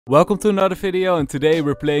Welcome to another video, and today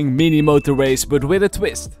we're playing Mini Motorways, but with a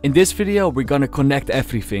twist. In this video we're gonna connect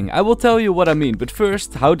everything. I will tell you what I mean, but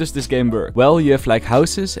first, how does this game work? Well, you have like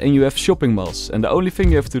houses and you have shopping malls, and the only thing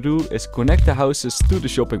you have to do is connect the houses to the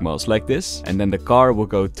shopping malls like this, and then the car will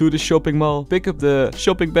go to the shopping mall, pick up the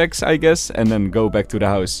shopping bags I guess, and then go back to the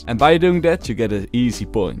house. And by doing that you get an easy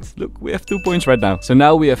point. Look, we have 2 points right now. So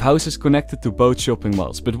now we have houses connected to both shopping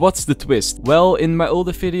malls, but what's the twist? Well, in my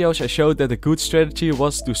older videos I showed that a good strategy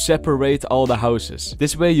was to separate all the houses.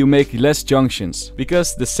 This way you make less junctions,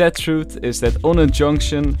 because the sad truth is that on a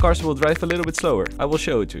junction cars will drive a little bit slower. I will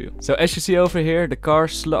show it to you. So as you see over here, the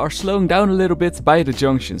cars are slowing down a little bit by the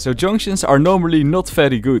junction. So junctions are normally not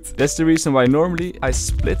very good. That's the reason why normally I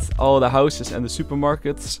split all the houses and the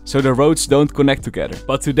supermarkets so the roads don't connect together.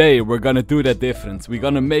 But today we're gonna do that different. We're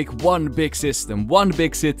gonna make one big system, one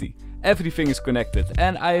big city. Everything is connected,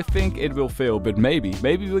 and I think it will fail, but maybe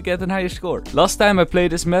we'll get a higher score. Last time I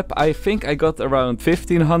played this map, I think I got around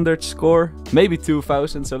 1500 score, maybe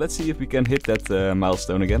 2000, so let's see if we can hit that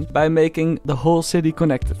milestone again by making the whole city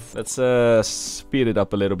connected. Let's speed it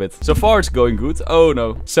up a little bit. So far it's going good. Oh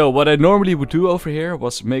no. So what I normally would do over here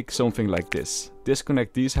was make something like this.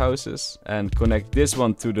 Disconnect these houses and connect this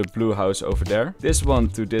one to the blue house over there, this one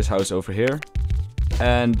to this house over here,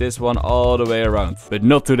 and this one all the way around. But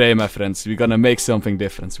not today, my friends. We're gonna make something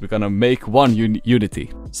different. We're gonna make one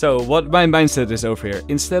unity. So what my mindset is over here,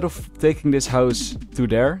 instead of taking this house to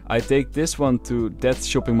there, I take this one to that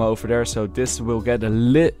shopping mall over there, so this will get a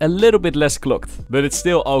little bit less clogged, but it's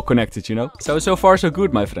still all connected, you know. So far so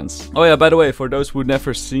good, my friends. Oh yeah, by the way, for those who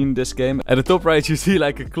never seen this game, at the top right you see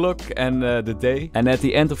like a clock and the day, and at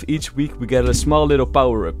the end of each week we get a small little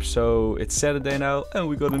power up. So it's Saturday now and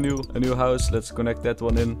we got a new house. Let's connect that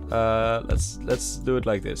one in. Let's do it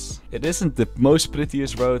like this. It isn't the most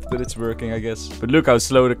prettiest road, but it's working, I guess. But look how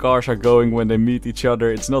slow the cars are going when they meet each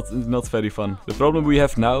other. It's not very fun. The problem we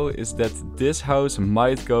have now is that this house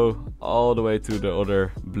might go all the way to the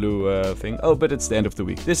other blue thing. Oh, but it's the end of the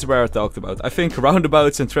week. This is where I talked about. I think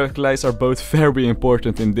roundabouts and traffic lights are both very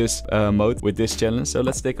important in this mode with this challenge. So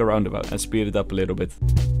let's take a roundabout and speed it up a little bit.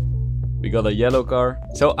 We got a yellow car.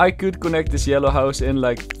 So I could connect this yellow house in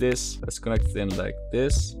like this. Let's connect it in like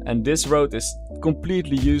this. And this road is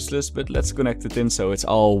completely useless, but let's connect it in so it's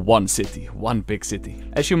all one city, one big city.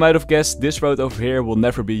 As you might have guessed, this road over here will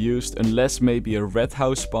never be used unless maybe a red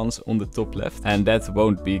house spawns on the top left. And that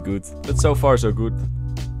won't be good. But so far so good.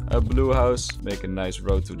 A blue house, make a nice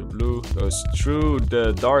road to the blue, goes through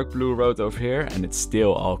the dark blue road over here, and it's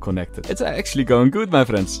still all connected. It's actually going good, my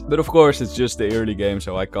friends. But of course it's just the early game,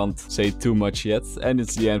 so I can't say too much yet, and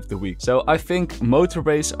it's the end of the week. So I think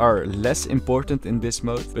motorways are less important in this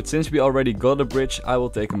mode, but since we already got a bridge, I will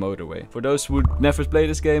take a motorway. For those who never play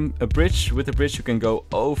this game, with a bridge you can go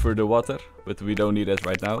over the water, but we don't need that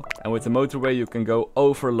right now. And with the motorway you can go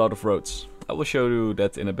over a lot of roads. I will show you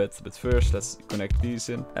that in a bit, but first let's connect these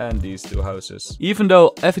in and these two houses. Even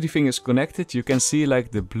though everything is connected, you can see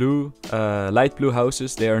like the blue, light blue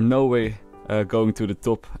houses, they are no way going to the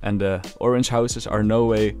top, and the orange houses are no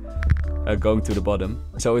way going to the bottom.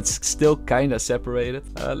 So it's still kinda separated.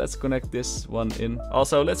 Let's connect this one in.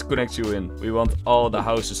 Also, let's connect you in. We want all the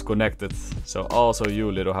houses connected. So also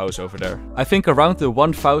you, little house over there. I think around the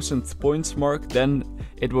 1000 points mark, then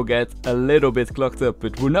it will get a little bit clogged up,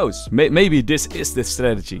 but who knows? Maybe this is the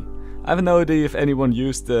strategy. I have no idea if anyone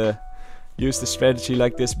used the strategy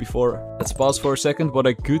like this before. Let's pause for a second. What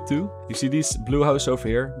I could do, you see these blue house over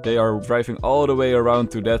here, they are driving all the way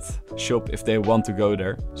around to that shop if they want to go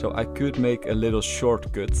there. So I could make a little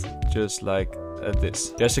shortcut, just like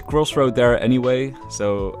this. There's a crossroad there anyway,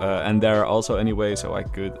 so and there also anyway, so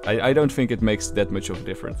I don't think it makes that much of a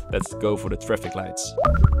difference. Let's go for the traffic lights.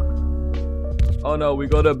 Oh no, we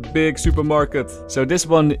got a big supermarket. So this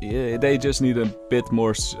one, they just need a bit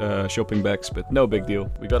more shopping bags, but no big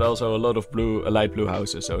deal. We got also a lot of light blue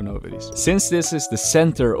houses, so no worries. Since this is the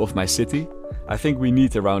center of my city, I think we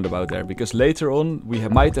need a roundabout there, because later on we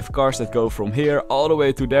might have cars that go from here all the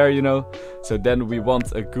way to there, you know. So then we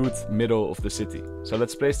want a good middle of the city. So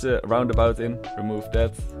let's place the roundabout in, remove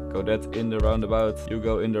that, go that in the roundabout, you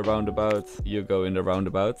go in the roundabout, you go in the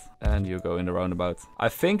roundabout, and you go in the roundabout. I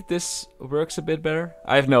think this works a bit better.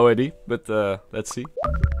 I have no idea, but let's see.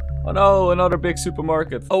 Oh no, another big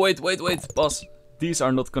supermarket. Oh wait, boss. These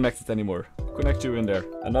are not connected anymore. Connect you in there.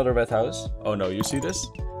 Another red house. Oh no, you see this?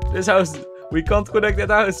 This house We can't connect that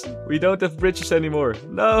house. We don't have bridges anymore.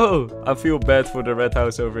 No. I feel bad for the red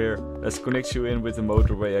house over here. Let's connect you in with the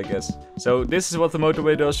motorway, I guess. So this is what the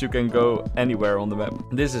motorway does. You can go anywhere on the map.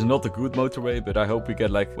 This is not a good motorway, but I hope we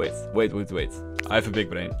get like... Wait. I have a big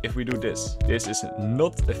brain. If we do this, this is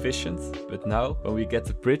not efficient. But now, when we get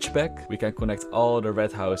the bridge back, we can connect all the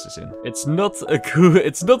red houses in. It's not a good...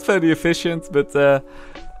 It's not very efficient, but...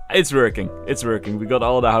 it's working. It's working. We got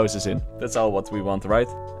all the houses in. That's all what we want, right?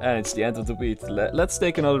 And it's the end of the beat. Let's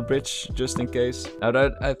take another bridge, just in case. Now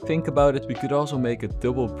that I think about it, we could also make a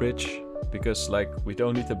double bridge. Because, like, we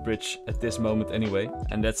don't need a bridge at this moment anyway.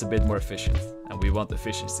 And that's a bit more efficient. And we want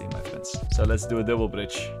efficiency, my friends. So let's do a double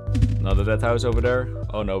bridge. Another that house over there.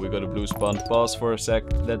 Oh no, we got a blue spawn. Pause for a sec.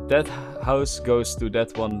 That house goes to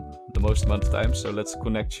that one the most amount of times. So let's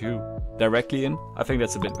connect you directly in. I think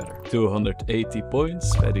that's a bit better. 280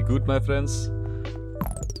 points. Very good, my friends.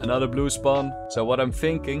 Another blue spawn. So what I'm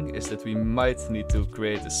thinking is that we might need to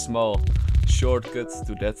create a small shortcut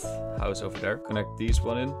to that house over there. Connect these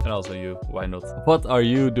one in. And also you. Why not? What are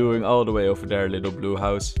you doing all the way over there, little blue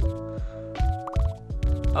house?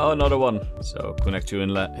 Oh, another one. So connect you in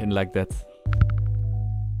like that.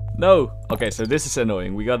 No. Okay, so this is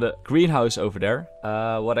annoying. We got a greenhouse over there.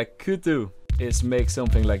 What I could do is make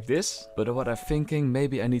something like this. But what I'm thinking,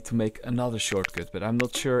 maybe I need to make another shortcut. But I'm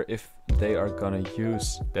not sure if they are gonna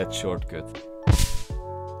use that shortcut.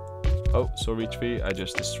 Oh, sorry tree, I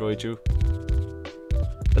just destroyed you.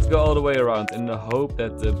 Let's go all the way around in the hope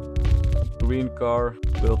that the green car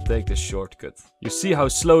will take the shortcut. You see how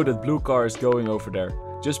slow that blue car is going over there.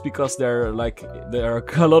 Just because there are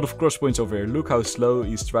a lot of cross points over here. Look how slow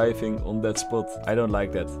he's driving on that spot. I don't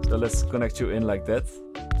like that. So let's connect you in like that.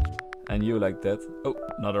 And you like that. Oh,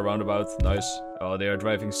 another roundabout. Nice. Oh, they are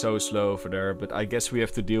driving so slow over there. But I guess we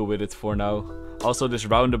have to deal with it for now. Also, this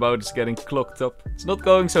roundabout is getting clogged up. It's not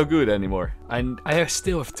going so good anymore. And I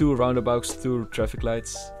still have 2 roundabouts, 2 traffic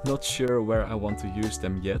lights. Not sure where I want to use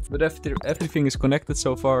them yet. But everything is connected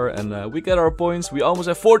so far. And we get our points. We almost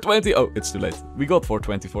have 420. Oh, it's too late. We got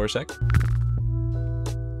 420 for a sec.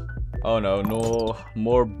 Oh no, no,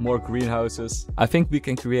 more greenhouses. I think we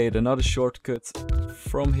can create another shortcut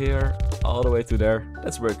from here all the way to there.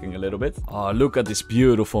 That's working a little bit. Oh, look at this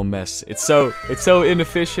beautiful mess. It's so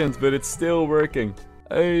inefficient, but it's still working.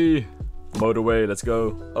 Hey, motorway, let's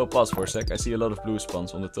go. Oh, pause for a sec. I see a lot of blue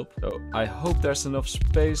spawns on the top. So I hope there's enough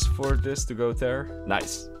space for this to go there.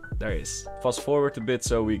 Nice. There is. Fast forward a bit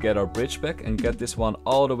so we get our bridge back and get this one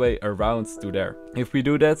all the way around to there. If we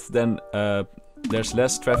do that, then there's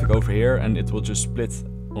less traffic over here and it will just split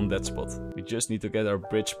on that spot. We just need to get our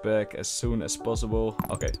bridge back as soon as possible.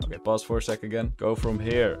 Okay, pause for a sec again. Go from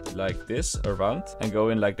here like this around and go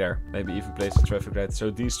in like there. Maybe even place a traffic light. So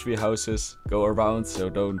these 3 houses go around, so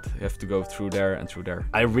don't have to go through there and through there.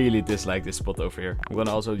 I really dislike this spot over here. I'm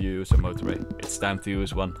gonna also use a motorway. It's time to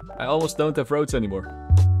use one. I almost don't have roads anymore.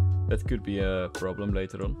 That could be a problem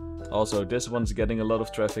later on. Also, this one's getting a lot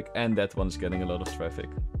of traffic and that one's getting a lot of traffic.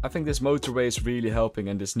 I think this motorway is really helping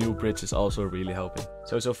and this new bridge is also really helping.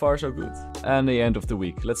 So far so good. And the end of the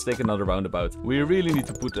week. Let's take another roundabout. We really need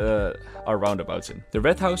to put our roundabouts in. The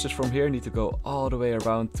red houses from here need to go all the way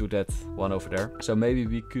around to that one over there. So maybe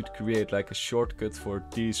we could create like a shortcut for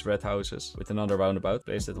these red houses with another roundabout.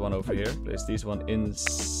 Place that one over here. Place this one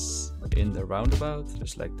in the roundabout,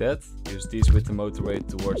 just like that. Use these with the motorway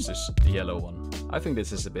towards the yellow one. I think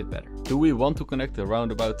this is a bit better. Do we want to connect the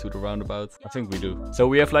roundabout to the roundabout? I think we do. So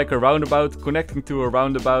we have like a roundabout connecting to a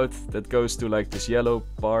roundabout that goes to like this yellow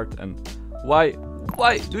part. And why?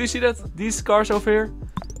 Do you see that? These cars over here?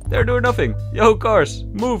 They're doing nothing. Yo, cars,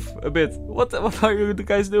 move a bit. What are you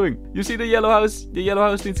guys doing? You see the yellow house? The yellow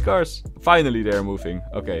house needs cars. Finally, they're moving.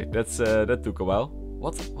 Okay, that took a while.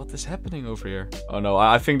 What is happening over here? Oh no,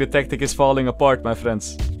 I think the tactic is falling apart, my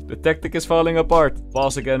friends. The tactic is falling apart.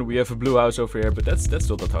 Pause again, we have a blue house over here, but that's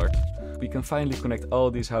not that hard. We can finally connect all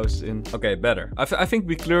these houses in. Okay, better. I think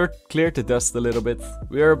we cleared the dust a little bit.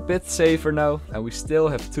 We are a bit safer now, and we still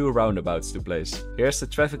have 2 roundabouts to place. Here's the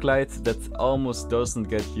traffic light that almost doesn't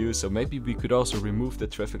get used, so maybe we could also remove the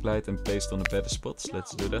traffic light and place it on a better spot.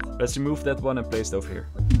 Let's do that. Let's remove that one and place it over here.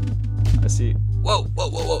 I see. Whoa.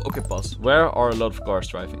 Okay, pause. Where are a lot of cars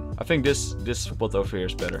driving? I think this spot over here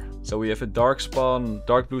is better. So we have a dark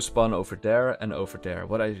blue spawn over there and over there.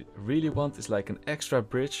 What I really want is like an extra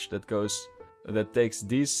bridge that takes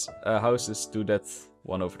these houses to that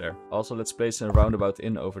one over there. Also, let's place a roundabout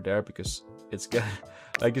in over there because it's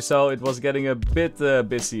like you saw, it was getting a bit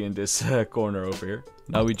busy in this corner over here.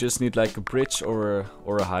 Now we just need like a bridge or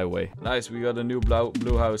a highway. Nice, we got a new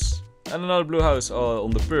blue house. And another blue house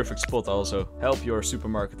on the perfect spot also. Help your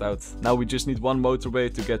supermarket out. Now we just need one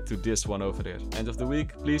motorway to get to this one over there. End of the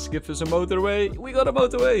week, please give us a motorway. We got a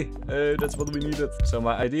motorway. That's what we needed. So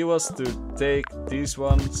my idea was to take these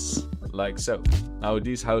ones like so. Now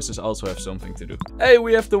these houses also have something to do. Hey,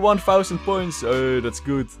 we have the 1000 points. Oh, that's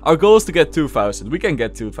good. Our goal is to get 2000. We can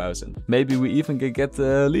get 2000. Maybe we even can get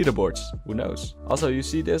leaderboards. Who knows? Also, you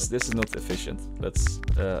see this? This is not efficient. Let's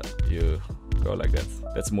you go like that.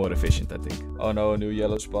 That's more efficient, I think. Oh no, a new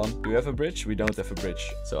yellow spawn. Do we have a bridge? We don't have a bridge.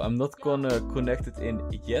 So I'm not gonna connect it in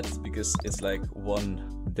yet because it's like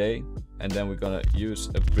one day. And then we're gonna use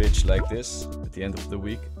a bridge like this at the end of the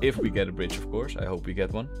week. If we get a bridge, of course. I hope we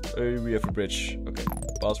get one. We have a bridge. Okay,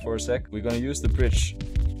 pause for a sec. We're gonna use the bridge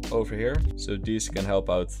over here. So these can help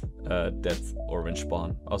out that orange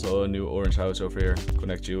spawn. Also a new orange house over here.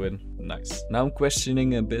 Connect you in. Nice. Now I'm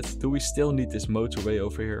questioning a bit. Do we still need this motorway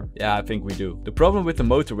over here? Yeah, I think we do. The problem with the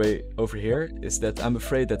motorway over here is that I'm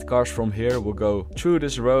afraid that cars from here will go through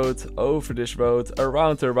this road, over this road,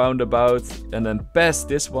 around a roundabout, and then past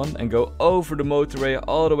this one and go over the motorway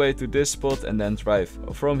all the way to this spot and then drive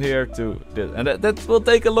from here to this. And that will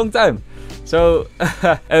take a long time. So,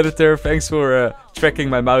 editor, thanks for tracking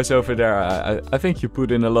my mouse over there. I think you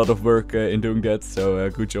put in a lot of work in doing that, so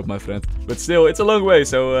good job, my friend. But still, it's a long way,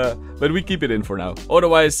 so but we keep it in for now.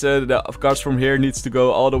 Otherwise, the cars from here needs to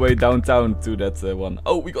go all the way downtown to that one.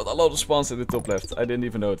 Oh, we got a lot of spawns at the top left. I didn't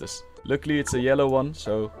even notice. Luckily, it's a yellow one,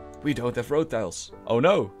 so we don't have road tiles. Oh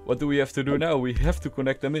no, what do we have to do now? We have to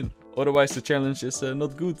connect them in. Otherwise, the challenge is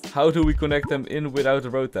not good. How do we connect them in without the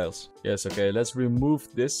road tiles? Yes, okay, let's remove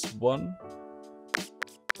this one.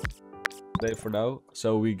 For now,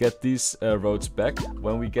 so we get these roads back.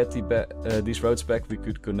 When we get these roads back, we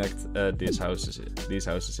could connect these houses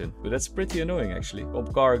in. But that's pretty annoying, actually.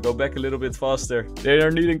 Car, go back a little bit faster. They are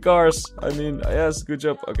needing cars. I mean, yes, good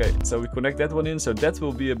job. Okay, so we connect that one in, so that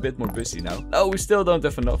will be a bit more busy now. No, we still don't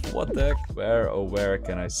have enough. What the heck? Where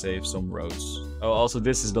can I save some roads? Oh, also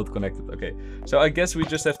this is not connected. Okay, so I guess we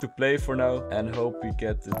just have to play for now and hope we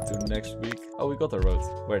get it to next week. Oh, we got a road.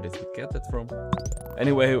 Where did we get that from?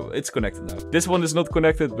 Anyway, it's connected now. This one is not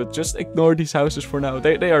connected, but just ignore these houses for now.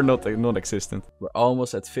 They are not non-existent. We're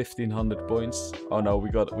almost at 1500 points. Oh no, we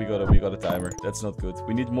got a timer. That's not good.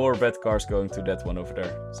 We need more red cars going to that one over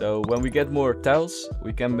there. So when we get more tiles,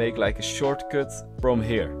 we can make like a shortcut from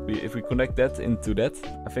here. If we connect that into that,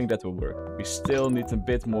 I think that will work. We still need a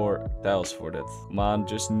bit more tiles for that. Come on,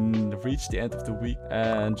 just reach the end of the week,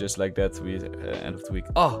 and just like that, we end of the week.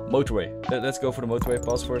 Oh, motorway. Let's go for the motorway.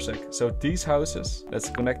 Pause for a sec. So these houses, let's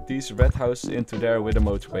connect these red houses into there with a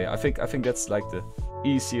motorway. I think that's like the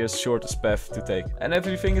easiest, shortest path to take. And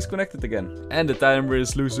everything is connected again. And the timer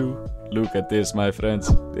is Luzu. Look at this, my friends.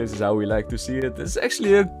 This is how we like to see it. This is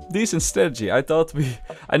actually a decent strategy. I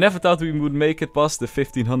never thought we would make it past the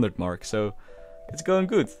 1500 mark. So it's going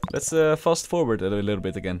good. Let's fast forward a little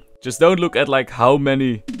bit again. Just don't look at like how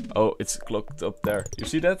many. Oh, it's clocked up there. You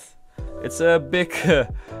see that? It's a big,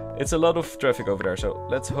 it's a lot of traffic over there. So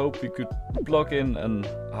let's hope we could block in and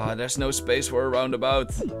there's no space for a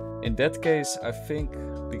roundabout. In that case, I think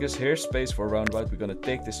because here's space for a roundabout, we're gonna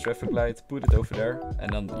take this traffic light, put it over there,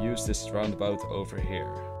 and then use this roundabout over here.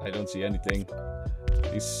 I don't see anything.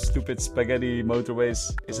 These stupid spaghetti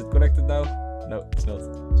motorways. Is it connected now? No, it's not.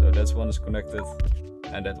 So that one is connected.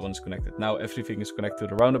 And that one is connected. Now everything is connected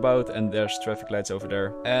to the roundabout and there's traffic lights over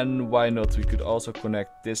there. And why not? We could also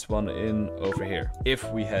connect this one in over here.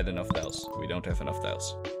 If we had enough tiles. We don't have enough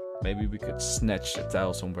tiles. Maybe we could snatch a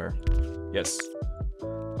tile somewhere. Yes.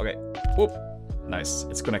 Okay. Whoop. Nice.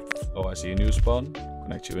 It's connected. Oh, I see a new spawn.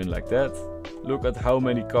 Connect you in like that. Look at how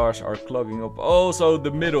many cars are clogging up. Also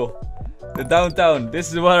the middle. The downtown.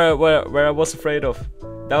 This is where I was afraid of.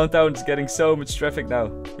 Downtown is getting so much traffic now.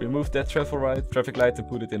 Remove that traffic light and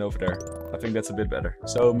put it in over there. I think that's a bit better.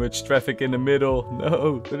 So much traffic in the middle.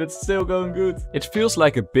 No, but it's still going good. It feels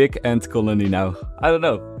like a big ant colony now. I don't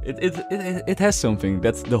know. It has something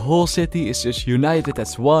that the whole city is just united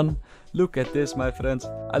as one. Look at this, my friends.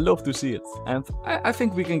 I love to see it. And I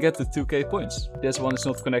think we can get to 2k points. This one is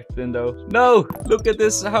not connected in though. No! Look at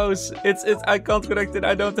this house. I can't connect it.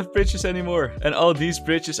 I don't have bridges anymore. And all these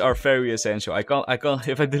bridges are very essential. I can't,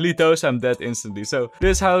 if I delete those, I'm dead instantly. So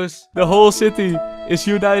this house, the whole city is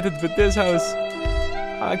united with this house.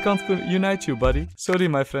 I can't unite you, buddy. Sorry,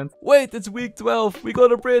 my friend. Wait, it's week 12. We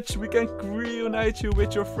got a bridge. We can reunite you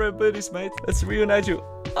with your friend buddies, mate. Let's reunite you.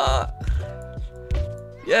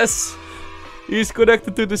 Yes! He's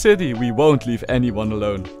connected to the city. We won't leave anyone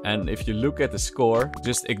alone. And if you look at the score,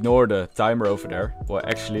 just ignore the timer over there. Well,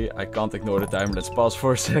 actually, I can't ignore the timer. Let's pause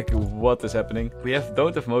for a sec. What is happening? We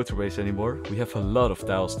don't have motorways anymore. We have a lot of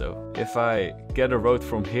tiles though. If I get a road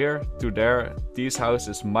from here to there, these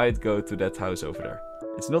houses might go to that house over there.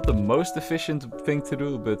 It's not the most efficient thing to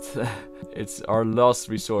do, but it's our last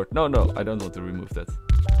resort. No, I don't want to remove that.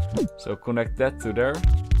 So connect that to there.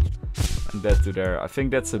 And that to there. I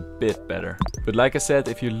think that's a bit better. But like I said,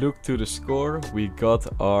 if you look to the score, we got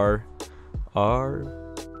our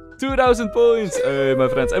 2000 points, my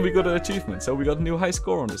friends. And we got an achievement. So we got a new high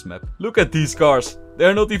score on this map. Look at these cars.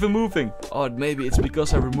 They're not even moving. Oh, maybe it's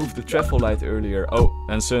because I removed the traffic light earlier. Oh,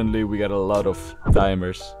 and suddenly we got a lot of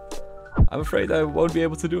timers. I'm afraid I won't be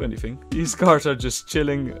able to do anything. These cars are just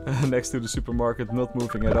chilling next to the supermarket, not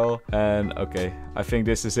moving at all. And okay, I think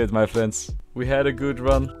this is it, my friends. We had a good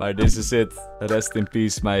run, but this is it. Rest in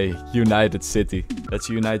peace, my united city. Let's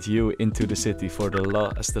unite you into the city for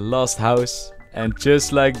as the last house. And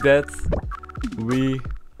just like that, we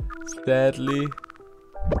sadly...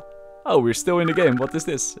 Oh, we're still in the game. What is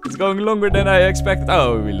this? It's going longer than I expected.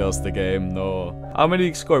 Oh, we lost the game. No. How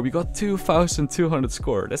many score? We got 2,200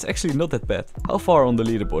 score. That's actually not that bad. How far on the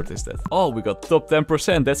leaderboard is that? Oh, we got top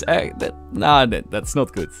 10%. That's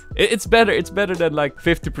not good. It's better. It's better than like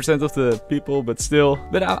 50% of the people, but still.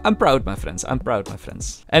 But I'm proud, my friends. I'm proud, my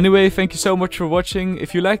friends. Anyway, thank you so much for watching.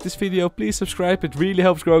 If you like this video, please subscribe. It really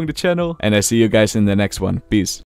helps growing the channel. And I see you guys in the next one. Peace.